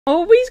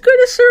Always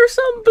gonna serve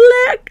some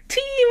black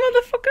tea,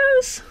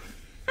 motherfuckers.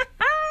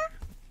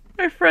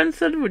 My friend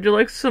said, would you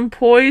like some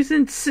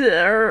poison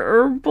or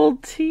herbal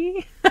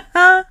tea?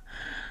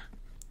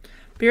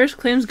 Beers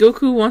claims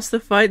Goku wants to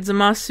fight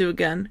Zamasu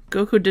again.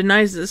 Goku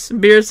denies this.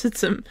 Beers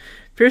hits him.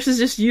 Beers is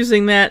just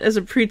using that as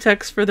a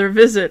pretext for their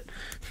visit.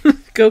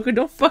 Goku,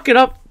 don't fuck it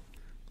up.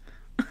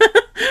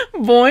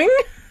 Boing.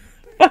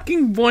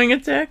 Fucking boing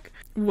attack.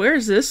 Where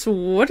is this?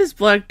 What is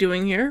Black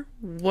doing here?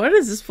 What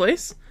is this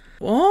place?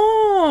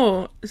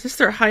 Whoa! Is this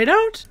their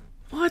hideout?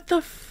 What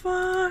the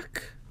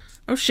fuck?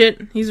 Oh shit,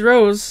 he's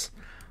Rose.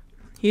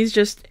 He's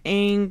just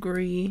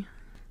angry.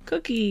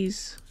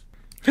 Cookies.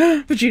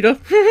 Vegeta.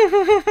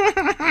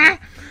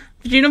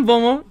 Vegeta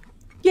Bulma.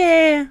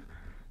 Yeah!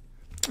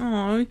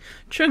 Aw,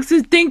 Trunks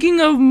is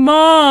thinking of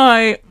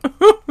Mai!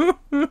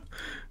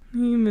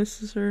 He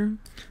misses her.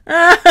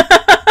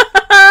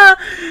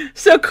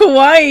 So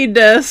kawaii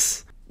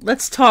des.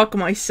 Let's talk,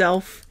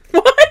 myself.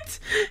 What?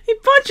 He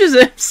punches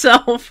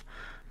himself.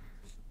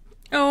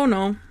 Oh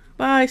no.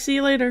 Bye, see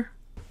you later.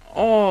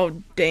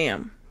 Oh,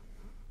 damn.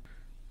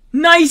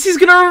 Nice, he's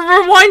gonna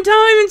rewind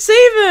time and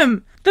save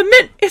him! The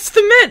mitt! It's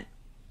the mitt!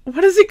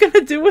 What is he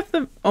gonna do with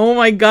him? Oh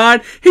my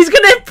god, he's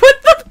gonna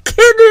put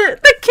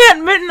the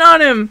cat mitten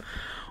on him!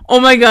 Oh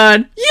my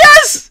god.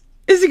 Yes!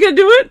 Is he gonna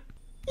do it?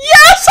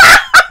 Yes!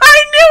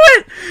 I knew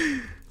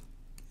it!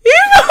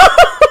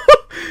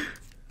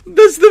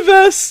 That's the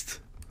best.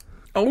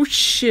 Oh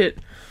shit.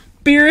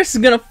 Beerus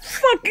is gonna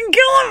fucking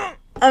kill him!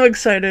 I'm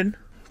excited.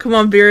 Come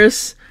on,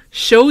 Beerus.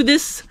 Show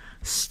this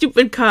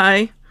stupid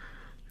Kai.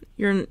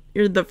 You're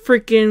the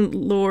freaking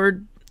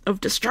Lord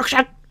of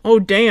Destruction. Oh,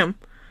 damn.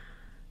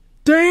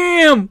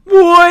 Damn!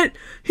 What?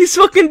 He's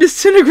fucking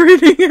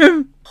disintegrating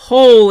him!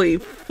 Holy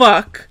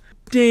fuck.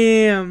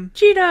 Damn.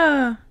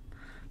 Cheetah!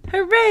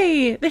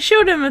 Hooray! They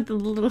showed him at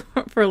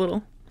for a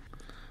little.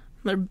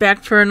 They're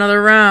back for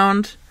another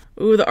round.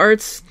 Ooh, the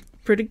art's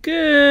pretty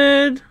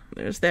good.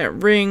 There's that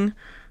ring.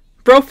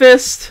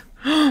 Brofist!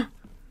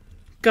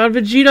 God,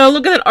 Vegeta,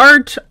 look at that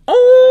art!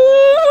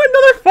 Oh,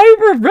 another fight!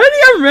 We're ready!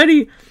 I'm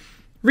ready!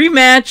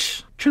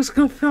 Rematch! Trunks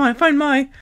gonna find Mai.